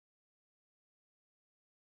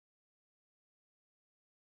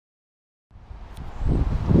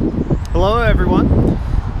Hello everyone.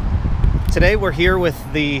 Today we're here with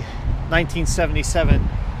the 1977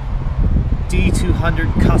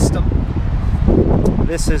 D200 Custom.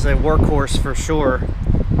 This is a workhorse for sure.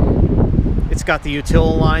 It's got the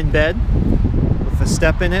UTILINE bed with a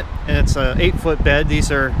step in it, and it's an 8-foot bed.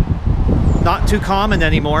 These are not too common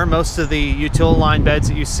anymore. Most of the UTILINE beds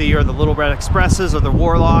that you see are the Little Red Expresses or the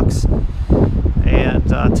Warlocks. And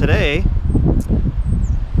today,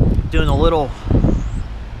 doing a little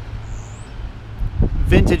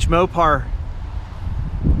vintage Mopar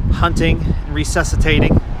hunting and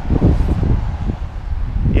resuscitating.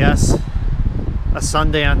 Yes, a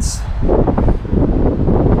Sundance.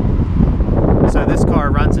 So this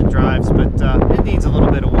car runs and drives, but it needs a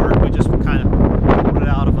little bit of work. We just kind of pulled it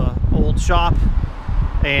out of an old shop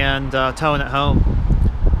and towing it home.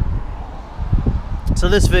 So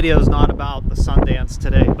this video is not about the Sundance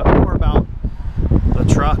today, but more about the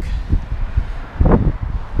truck.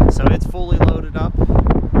 So it's fully loaded up.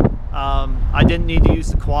 I didn't need to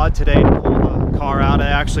use the quad today to pull the car out. I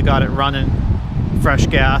actually got it running fresh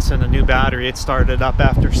gas and a new battery. It started up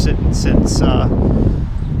after sitting since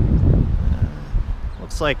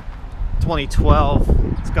looks like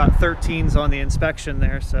 2012. It's got 13s on the inspection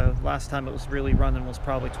there, so last time it was really running was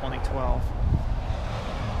probably 2012.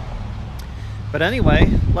 But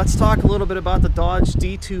anyway, let's talk a little bit about the Dodge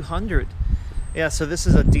D200. Yeah, so this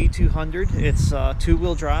is a D200. It's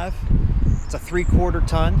two-wheel drive. It's a 3/4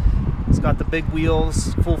 ton. It's got the big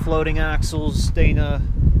wheels, full floating axles, Dana.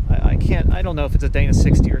 I don't know if it's a Dana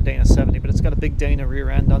 60 or Dana 70, but it's got a big Dana rear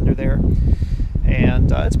end under there.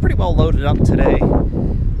 And it's pretty well loaded up today.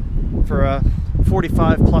 For a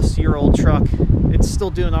 45-plus-year-old truck, it's still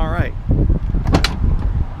doing all right.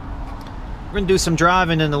 We're going to do some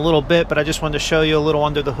driving in a little bit, but I just wanted to show you a little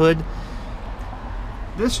under the hood.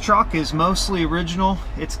 This truck is mostly original.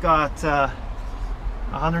 It's got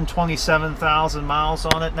 127,000 miles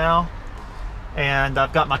on it now. And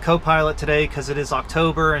I've got my co-pilot today because it is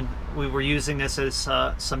October, and we were using this as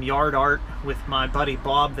some yard art with my buddy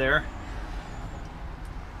Bob there.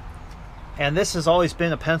 And this has always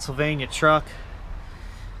been a Pennsylvania truck.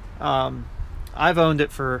 I've owned it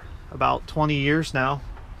for about 20 years now.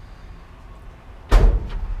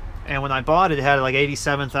 And when I bought it, it had like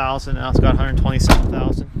 87,000, and now it's got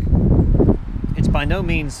 127,000. It's by no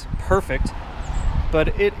means perfect,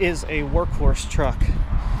 but it is a workhorse truck.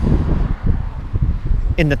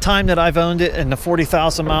 In the time that I've owned it and the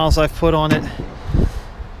 40,000 miles I've put on it,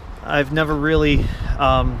 I've never really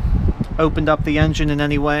opened up the engine in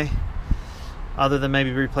any way, other than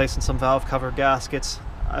maybe replacing some valve cover gaskets.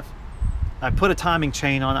 I put a timing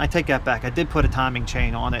chain on it. I take that back. I did put a timing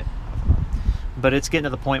chain on it, but it's getting to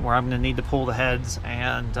the point where I'm going to need to pull the heads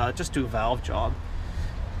and just do a valve job.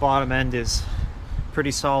 Bottom end is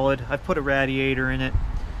pretty solid. I've put a radiator in it,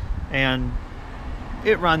 and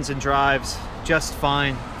it runs and drives just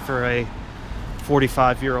fine for a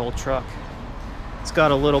 45-year-old truck. It's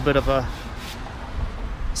got a little bit of a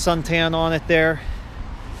suntan on it there.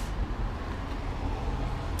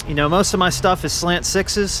 You know, most of my stuff is slant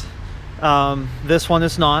 6s. This one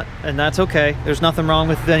is not, and that's okay. There's nothing wrong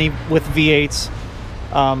with V8s.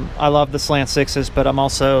 I love the slant 6s, but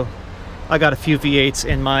I got a few V8s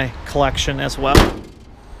in my collection as well.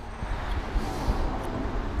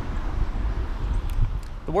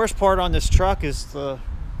 The worst part on this truck is the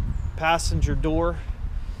passenger door.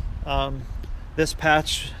 This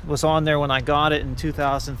patch was on there when I got it in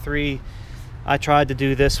 2003. I tried to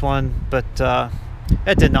do this one, but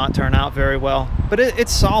it did not turn out very well. But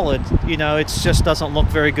it's solid, you know, it just doesn't look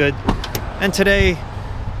very good. And today,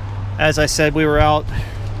 as I said, we were out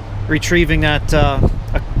retrieving that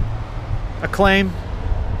Acclaim,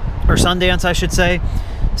 or Sundance I should say.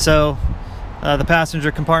 So the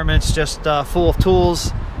passenger compartment's just full of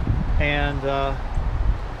tools, and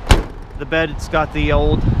the bed's got the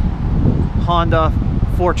old Honda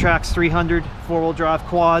 4Trax 300 4-wheel drive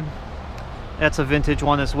quad. That's a vintage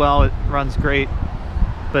one as well. It runs great,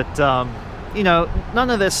 but you know, none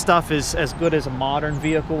of this stuff is as good as a modern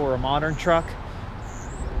vehicle or a modern truck,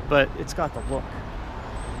 but it's got the look.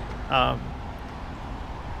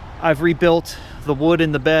 I've rebuilt the wood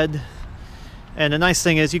in the bed, and the nice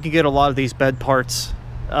thing is you can get a lot of these bed parts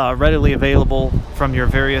readily available from your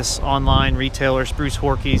various online retailers, Bruce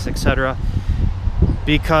Horkeys, etc.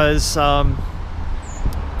 Because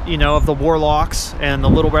you know, of the Warlocks and the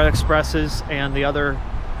Little Red Expresses and the other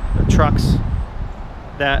trucks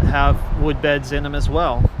that have wood beds in them as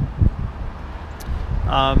well.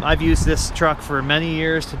 I've used this truck for many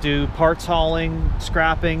years to do parts hauling,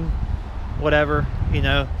 scrapping, whatever. You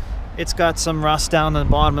know, it's got some rust down on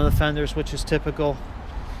the bottom of the fenders, which is typical.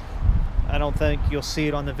 I don't think you'll see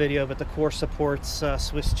it on the video, but the core supports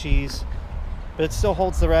Swiss cheese. But it still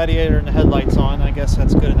holds the radiator and the headlights on. I guess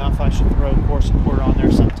that's good enough. I should throw core support on there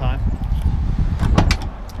sometime.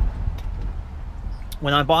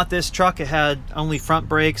 When I bought this truck, it had only front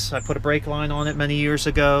brakes. I put a brake line on it many years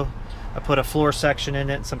ago. I put a floor section in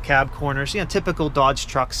it and some cab corners. You know, typical Dodge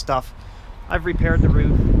truck stuff. I've repaired the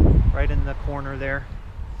roof right in the corner there.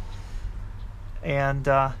 And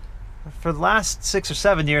for the last 6 or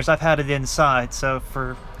 7 years, I've had it inside. So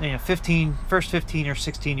for first 15 or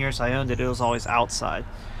 16 years I owned it, it was always outside.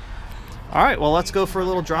 All right, well, let's go for a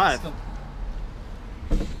little drive.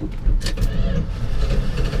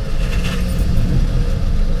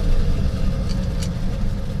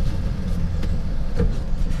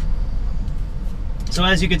 So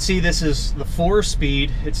as you can see, this is the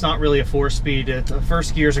 4-speed. It's not really a 4-speed. The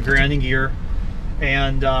first gear is a grounding gear,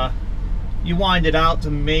 and you wind it out to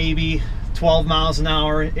maybe 12 miles an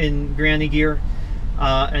hour in grounding gear,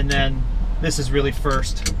 and then this is really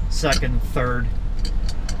first, second, third.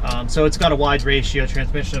 So it's got a wide ratio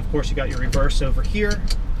transmission. Of course, you got your reverse over here.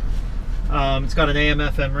 It's got an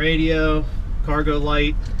AM/FM radio, cargo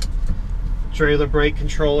light, trailer brake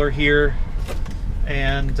controller here.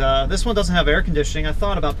 And this one doesn't have air conditioning. I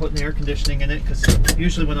thought about putting air conditioning in it because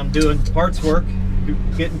usually when I'm doing parts work,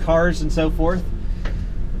 getting cars and so forth,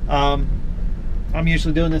 I'm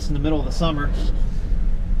usually doing this in the middle of the summer,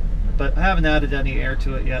 but I haven't added any air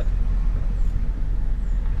to it yet.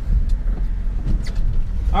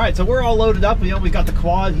 All right, so we're all loaded up. We got the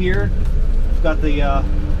quad here. We've got the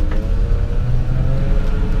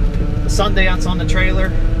Sundance on the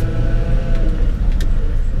trailer.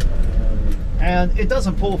 And it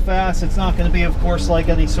doesn't pull fast. It's not going to be, of course, like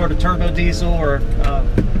any sort of turbo diesel or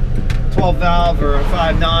 12 valve or a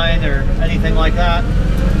 5.9 or anything like that.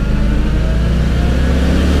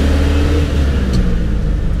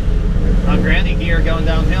 On granny gear going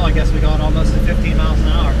downhill, I guess we got almost at 15 miles an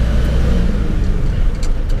hour.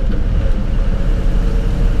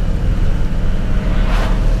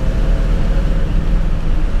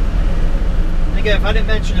 And again, if I didn't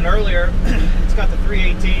mention it earlier, it's got the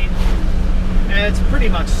 318. And it's pretty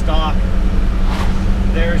much stock.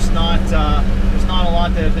 There's not a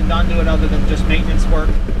lot that has been done to it other than just maintenance work.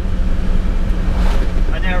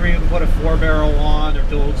 I never even put a 4-barrel on or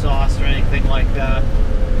dual exhaust or anything like that.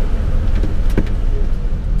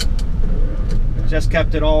 Just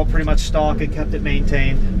kept it all pretty much stock and kept it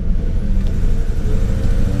maintained.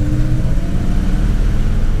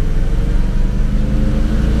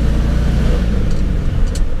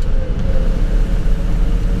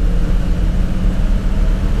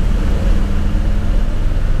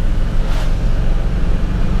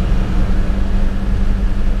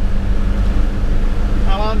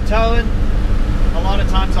 Towing, a lot of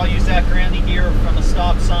times I'll use that granny gear from a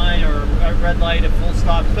stop sign or a red light at full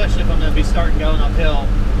stop, especially if I'm going to be starting going uphill.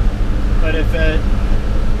 But if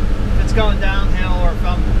it's going downhill or if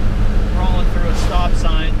I'm rolling through a stop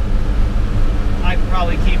sign, I can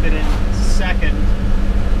probably keep it in second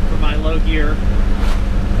for my low gear.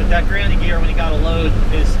 But that granny gear, when you got a load,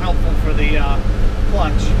 is helpful for the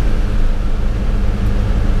clutch.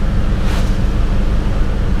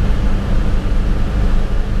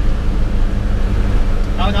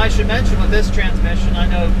 Oh, and I should mention with this transmission, I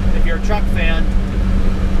know if you're a truck fan,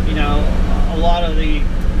 you know, a lot of the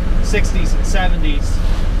 60s and 70s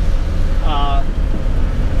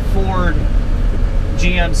Ford,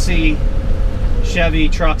 GMC, Chevy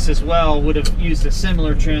trucks as well would have used a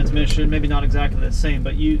similar transmission, maybe not exactly the same,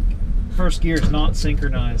 but first gear is not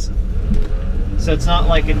synchronized. So it's not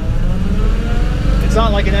like an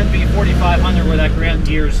NV 4500 where that grand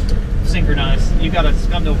gear is synchronized. You got to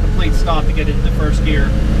come to a complete stop to get it into first gear.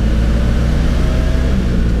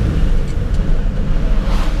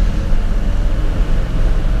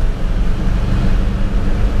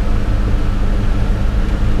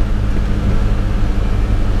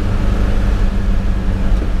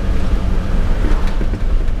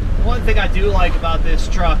 One thing I do like about this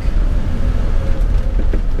truck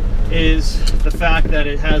is the fact that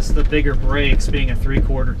it has the bigger brakes, being a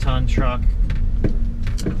 3/4 ton truck.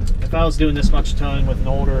 If I was doing this much towing with an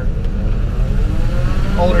older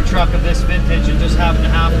truck of this vintage and just having a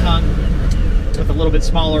 1/2 ton with a little bit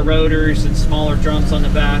smaller rotors and smaller drums on the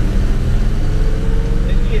back,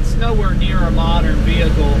 it's nowhere near a modern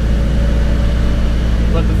vehicle.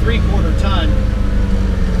 But the 3/4 ton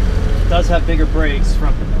does have bigger brakes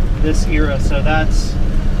from this era, so that's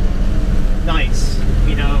nice,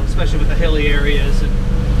 you know, especially with the hilly areas and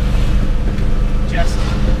just,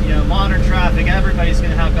 you know, modern traffic. Everybody's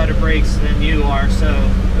going to have better brakes than you are, so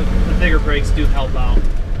the bigger brakes do help out.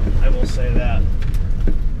 I will say that.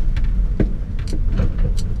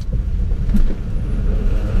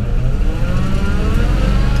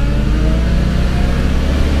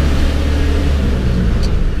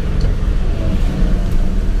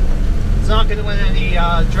 going to win any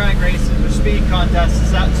drag races or speed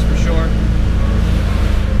contests, that's for sure.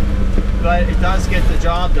 But it does get the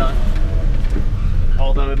job done.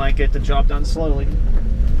 Although it might get the job done slowly.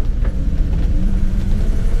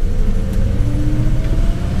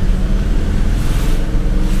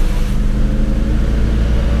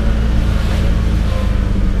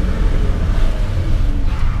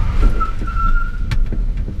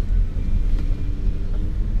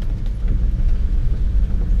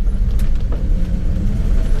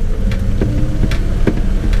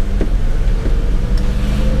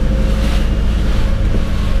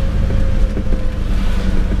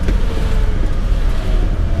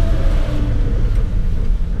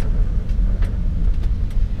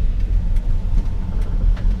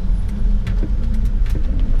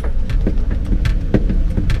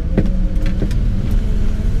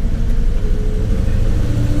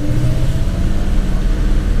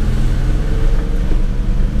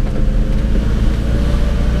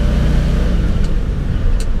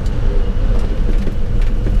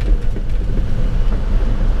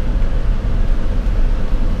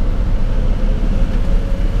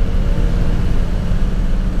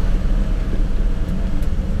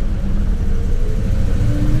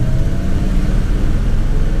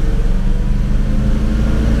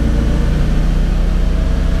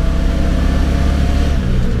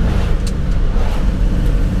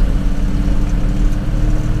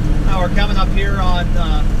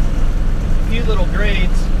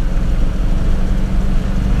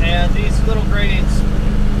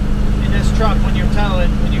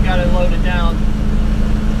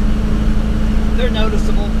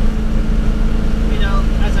 Noticeable. You know,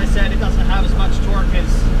 as I said, it doesn't have as much torque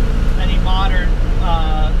as any modern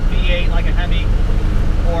V8 like a Hemi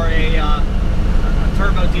or a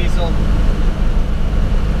turbo diesel,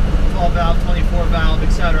 12 valve, 24 valve,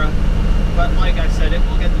 etc. But like I said, it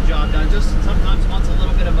will get the job done. Just sometimes wants a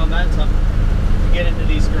little bit of momentum to get into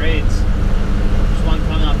these grades. There's one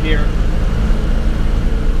coming up here.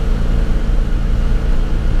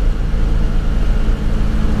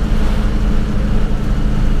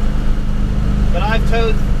 But I've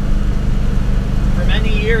towed for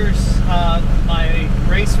many years my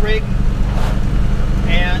race rig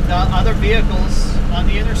and other vehicles on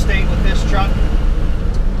the interstate with this truck,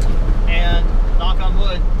 and knock on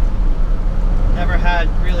wood, never had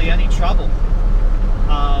really any trouble.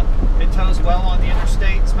 It tows well on the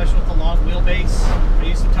interstate, especially with the long wheelbase. I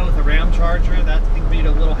used to tow with a Ram Charger. That can be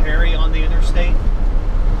a little hairy on the interstate.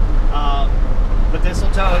 But this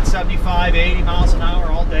will tow at 75, 80 miles an hour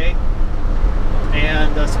all day.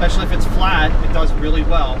 And especially if it's flat, it does really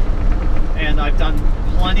well. And I've done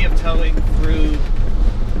plenty of towing through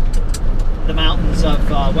the mountains of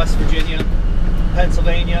West Virginia,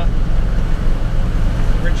 Pennsylvania,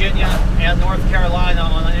 Virginia, and North Carolina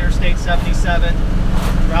on Interstate 77,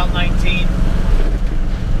 Route 19.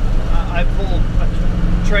 I pulled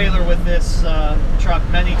a trailer with this truck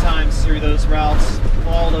many times through those routes,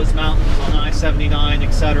 all those mountains on I-79,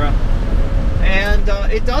 etc. And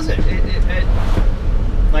it does it.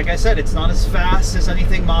 Like I said, it's not as fast as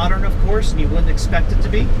anything modern, of course, and you wouldn't expect it to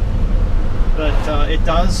be. But it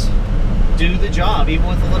does do the job, even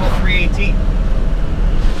with a little 318.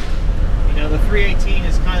 You know, the 318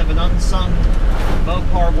 is kind of an unsung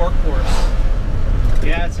Mopar workhorse.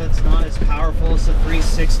 Yeah, it's not as powerful as the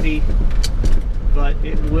 360, but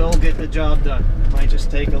it will get the job done. It might just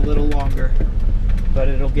take a little longer, but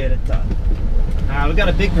it'll get it done. We've got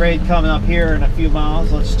a big grade coming up here in a few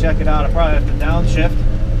miles. Let's check it out. I probably have to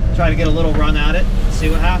downshift, try to get a little run at it, and see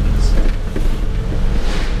what happens.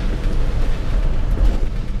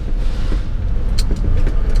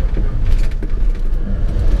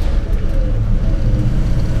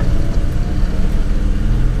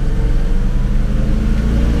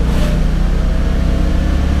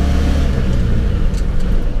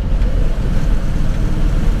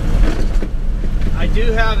 I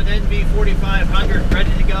do have an NV 4500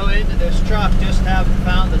 ready to go into this truck, just haven't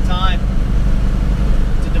found the time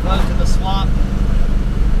to devote to the swap.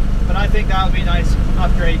 But I think that would be a nice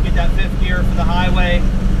upgrade, get that fifth gear for the highway.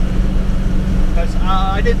 Because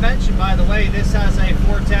I did mention, by the way, this has a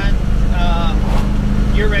 410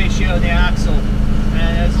 gear ratio in the axle,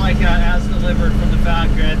 and it's like as delivered from the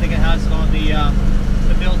factory. I think it has it on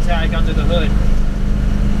the build tag under the hood.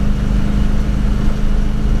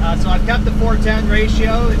 So I've kept the 410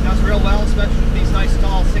 ratio. It does real well, especially with these nice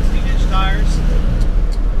tall 16-inch tires.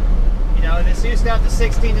 You know, this used to have the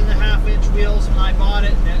 16.5-inch wheels when I bought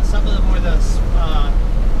it, and then some of them were the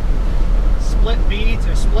split beads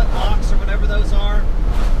or split locks or whatever those are.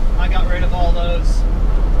 I got rid of all those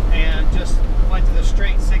and just went to the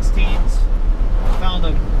straight 16s. Found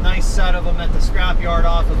a nice set of them at the scrapyard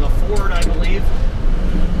off of a Ford, I believe,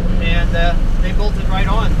 and they bolted right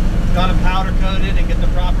on. Got them powder coated and get the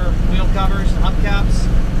proper wheel covers and hubcaps.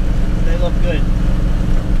 They look good.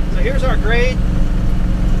 So here's our grade.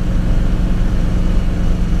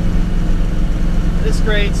 This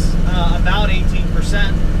grade's about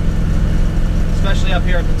 18%, especially up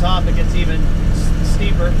here at the top. It gets even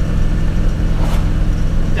steeper.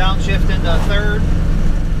 Downshift into third,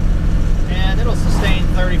 and it'll sustain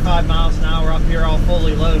 35 miles an hour up here all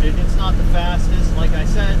fully loaded. It's not the fastest, like I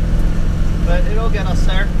said, but it'll get us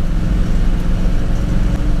there.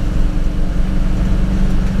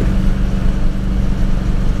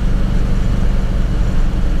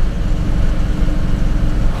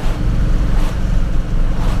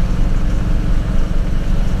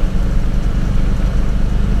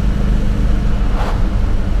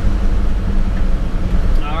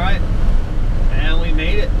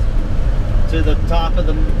 To the top of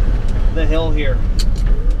the hill here.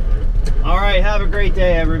 All right, have a great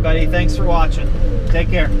day, everybody. Thanks for watching. Take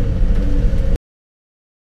care.